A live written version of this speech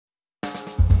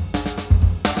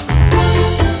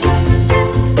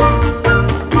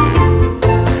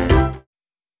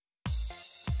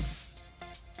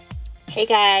Hey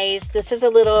guys, this is a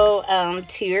little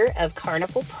tour of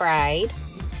Carnival Pride.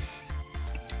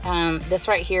 This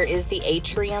right here is the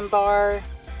atrium bar.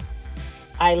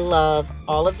 I love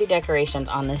all of the decorations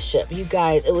on this ship. You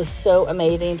guys, it was so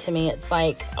amazing to me. It's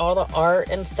like all the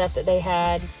art and stuff that they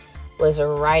had was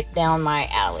right down my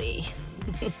alley.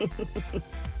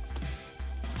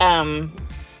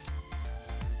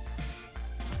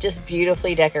 Just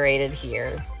beautifully decorated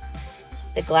here.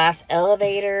 The glass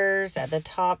elevators at the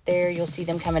top there, you'll see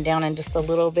them coming down in just a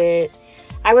little bit.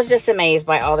 I was just amazed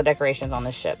by all the decorations on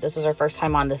this ship. This is our first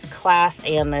time on this class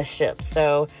and this ship,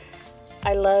 so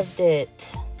I loved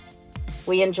it.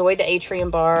 We enjoyed the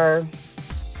atrium bar.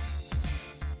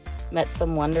 Met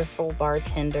some wonderful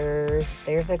bartenders.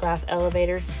 There's the glass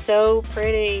elevators, so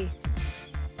pretty.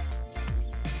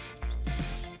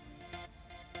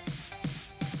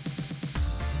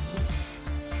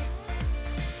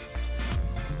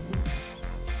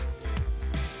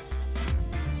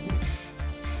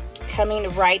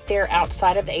 Coming right there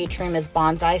outside of the atrium is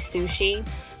Bonsai Sushi.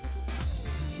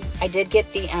 I did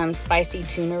get the spicy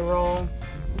tuna roll.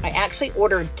 I actually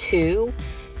ordered 2,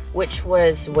 which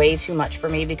was way too much for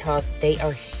me because they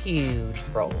are huge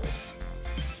rolls.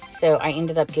 So I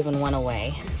ended up giving 1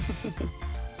 away.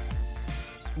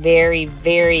 Very,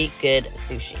 very good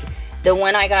sushi. The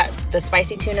one I got, the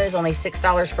spicy tuna, is only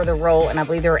 $6 for the roll, and I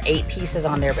believe there are 8 pieces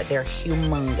on there, but they're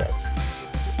humongous.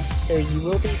 So you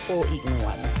will be full eating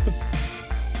one.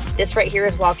 This right here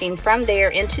is walking from there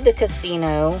into the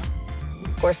casino.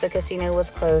 Of course, the casino was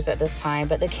closed at this time,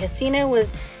 but the casino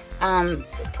was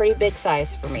pretty big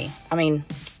size for me. I mean,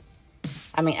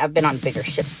 I've been on bigger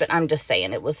ships, but I'm just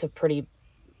saying it was a pretty...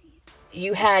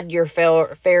 You had your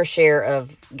fair share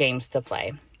of games to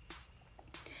play.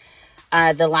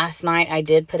 The last night I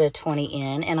did put a 20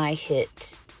 in, and I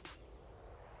hit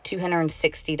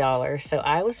 $260, so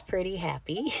I was pretty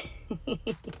happy.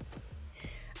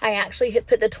 I actually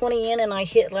put the 20 in, and I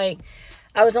hit like,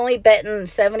 I was only betting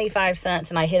 75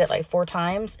 cents, and I hit it like 4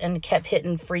 times and kept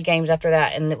hitting free games after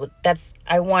that. And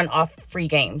I won off free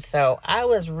games. So I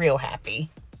was real happy.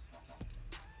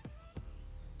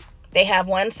 They have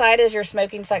one side is your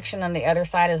smoking section and the other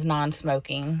side is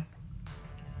non-smoking.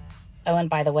 Oh, and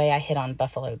by the way, I hit on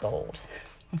Buffalo Gold.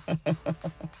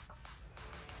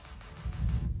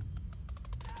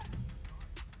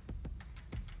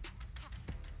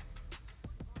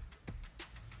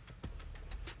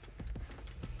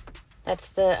 That's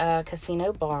the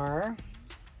casino bar.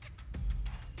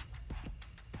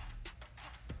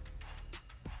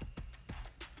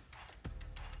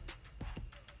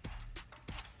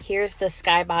 Here's the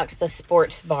skybox, the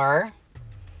sports bar.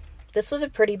 This was a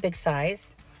pretty big size.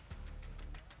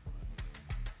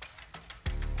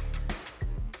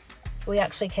 We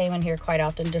actually came in here quite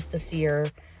often just to see our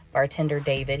bartender,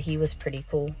 David. He was pretty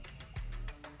cool.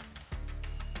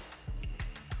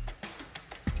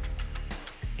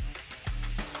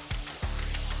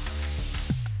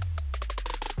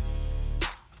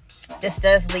 This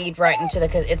does lead right into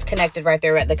it's connected right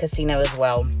there at the casino as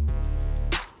well.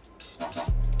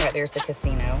 Right there's the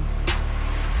casino.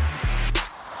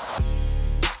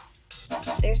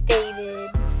 There's David.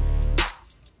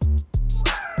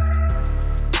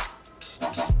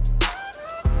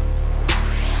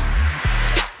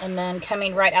 And then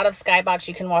coming right out of Skybox,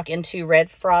 you can walk into Red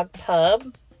Frog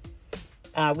Pub.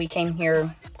 We came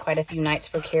here quite a few nights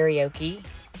for karaoke.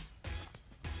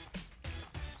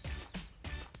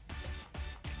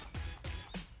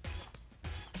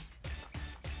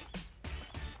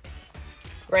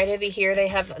 Right over here, they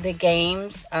have the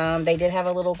games. They did have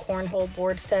a little cornhole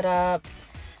board set up.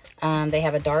 They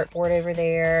have a dart board over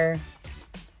there.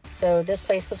 So this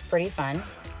place was pretty fun.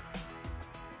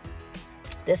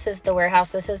 This is the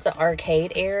warehouse. This is the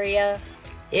arcade area.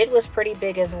 It was pretty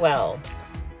big as well.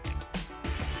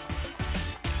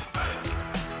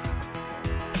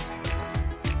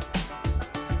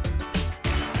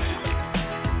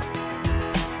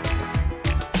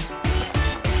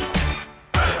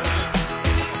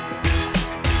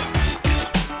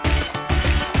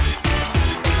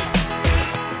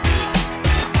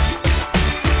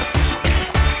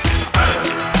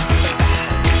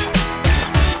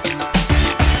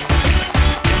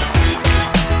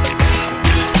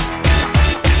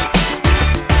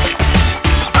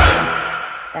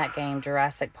 That game,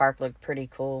 Jurassic Park, looked pretty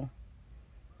cool.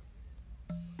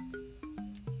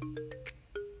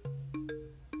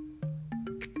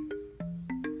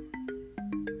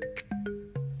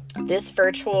 This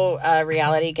virtual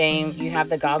reality game, you have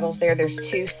the goggles there. There's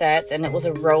 2 sets, and it was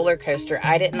a roller coaster.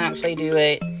 I didn't actually do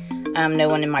it. No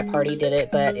one in my party did it,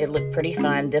 but it looked pretty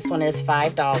fun. This one is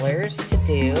 $5 to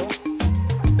do,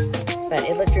 but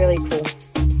it looked really cool.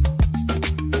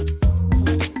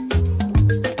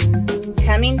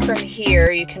 Coming from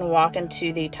here, you can walk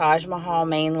into the Taj Mahal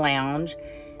main lounge.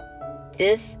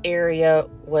 This area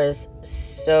was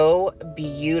so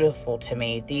beautiful to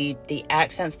me. The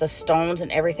accents, the stones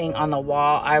and everything on the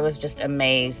wall, I was just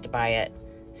amazed by it.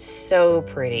 So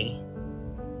pretty.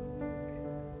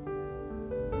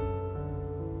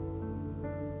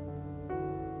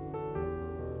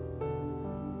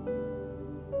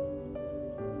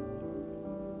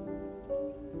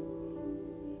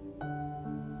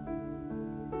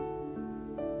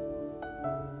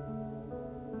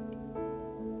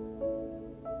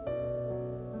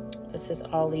 This is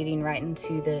all leading right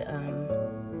into the,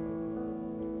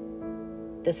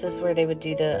 this is where they would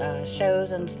do the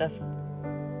shows and stuff.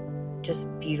 Just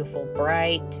beautiful,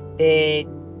 bright, big.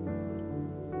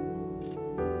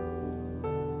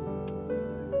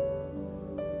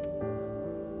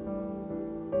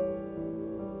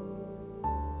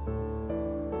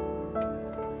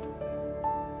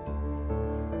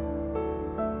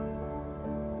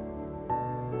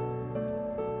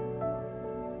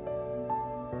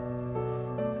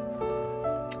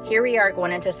 Here we are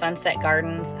going into Sunset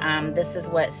Gardens. This is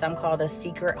what some call the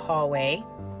secret hallway.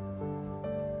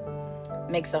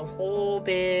 Makes a whole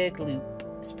big loop.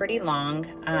 It's pretty long.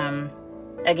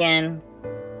 Again,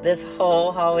 this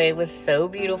whole hallway was so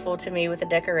beautiful to me with the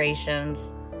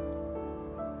decorations.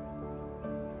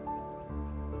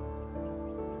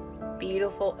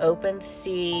 Beautiful open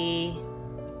sea.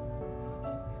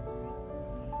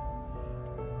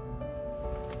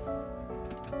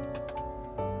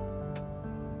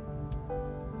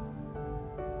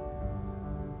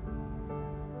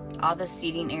 All the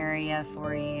seating area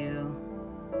for you.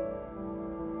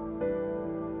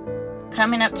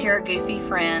 Coming up to our goofy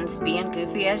friends, being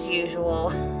goofy as usual.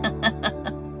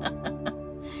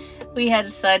 We had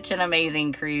such an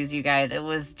amazing cruise, you guys. It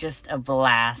was just a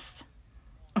blast.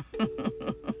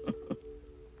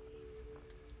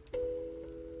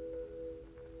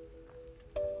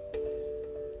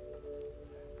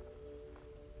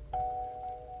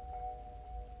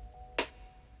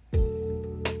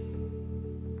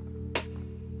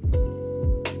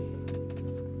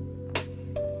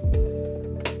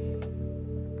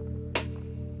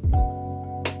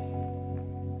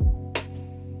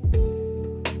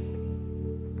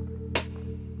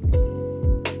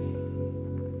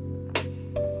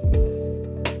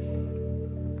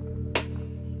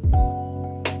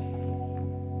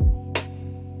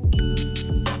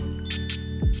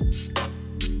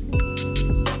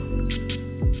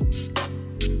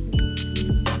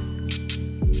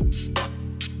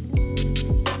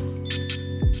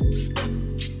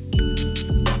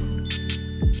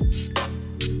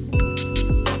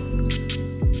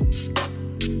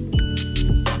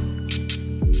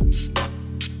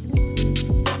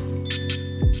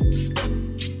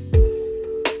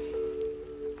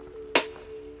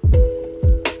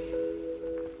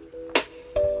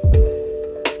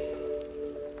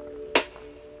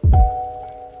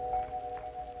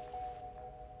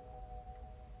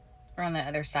 We're on the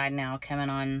other side now, coming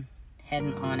on,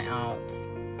 heading on out.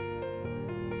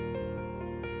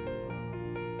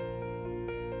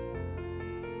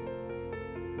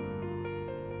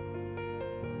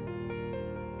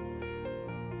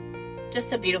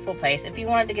 Just a beautiful place. If you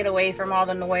wanted to get away from all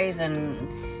the noise and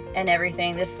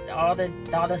everything, this all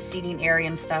the seating area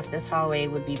and stuff, this hallway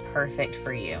would be perfect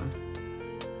for you.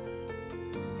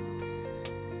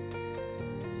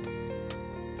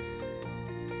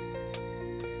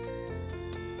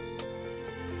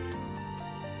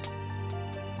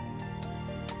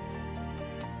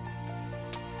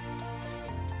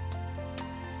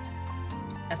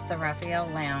 That's the Raphael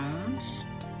Lounge.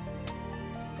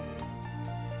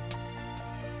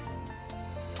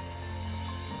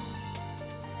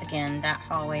 Again, that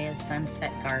hallway is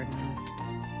Sunset Garden.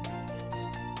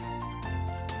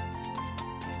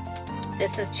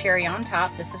 This is Cherry on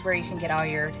Top. This is where you can get all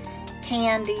your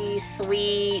candy,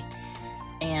 sweets,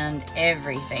 and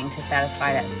everything to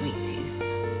satisfy that sweet tooth.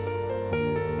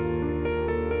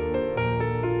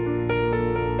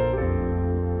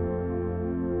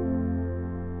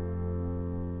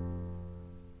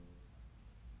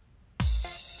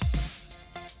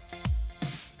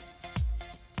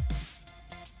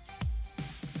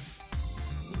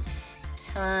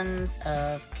 Tons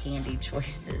of candy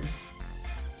choices.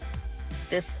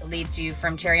 This leads you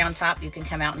from Cherry on Top. You can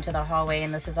come out into the hallway,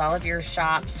 and this is all of your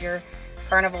shops, your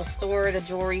Carnival store, the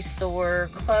jewelry store,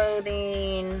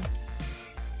 clothing.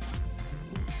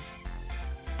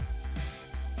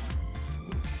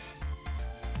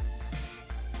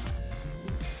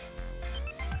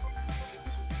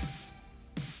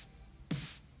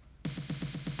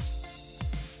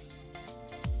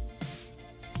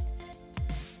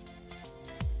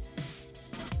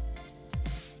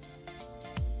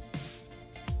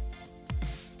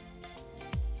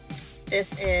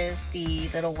 this is the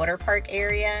little water park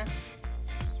area.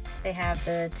 They have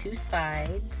the two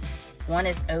sides. One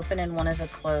is open and one is a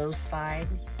closed side.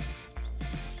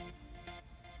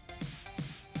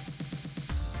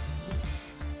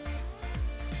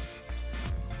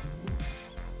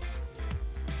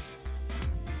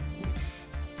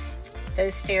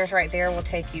 Those stairs right there will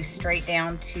take you straight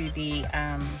down to the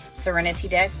Serenity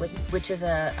deck, which is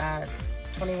a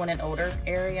 21 and older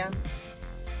area.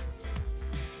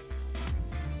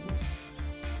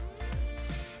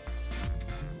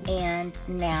 And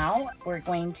now we're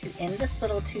going to end this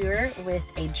little tour with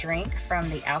a drink from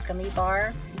the Alchemy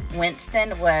Bar.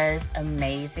 Winston was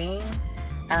amazing.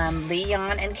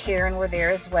 Leon and Karen were there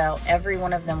as well. Every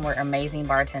one of them were amazing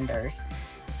bartenders.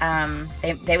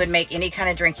 They would make any kind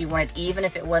of drink you wanted, even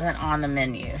if it wasn't on the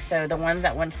menu. So the one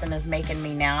that Winston is making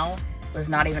me now was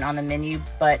not even on the menu,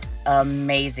 but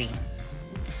amazing.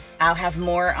 I'll have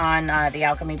more on the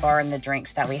Alchemy Bar and the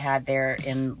drinks that we had there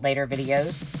in later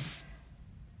videos.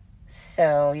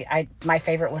 So my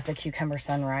favorite was the cucumber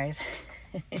sunrise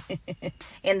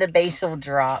and the basil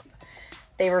drop.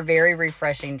 They were very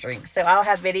refreshing drinks. So I'll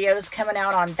have videos coming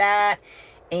out on that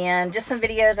and just some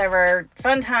videos of our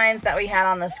fun times that we had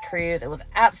on this cruise. It was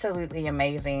absolutely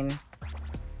amazing.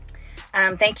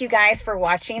 Thank you guys for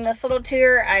watching this little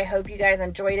tour. I hope you guys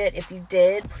enjoyed it. If you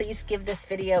did, please give this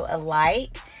video a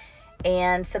like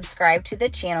and subscribe to the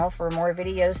channel for more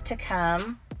videos to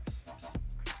come.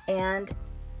 And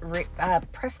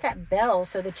press that bell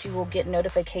so that you will get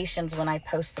notifications when I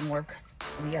post some more, because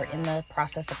we are in the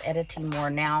process of editing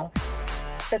more now.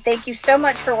 So thank you so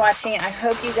much for watching. I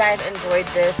hope you guys enjoyed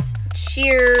this.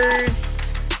 Cheers.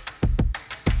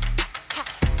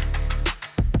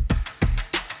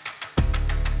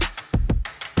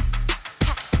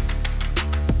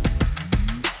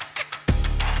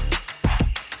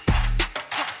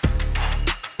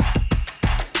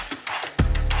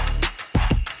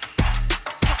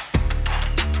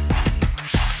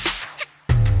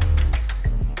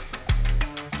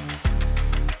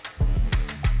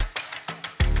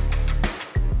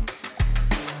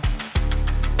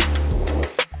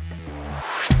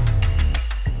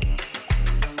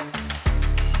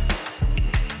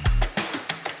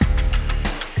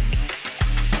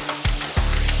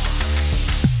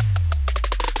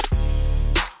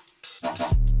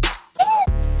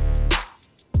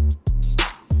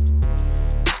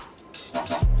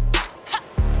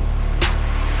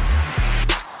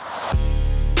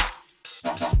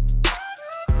 Bye.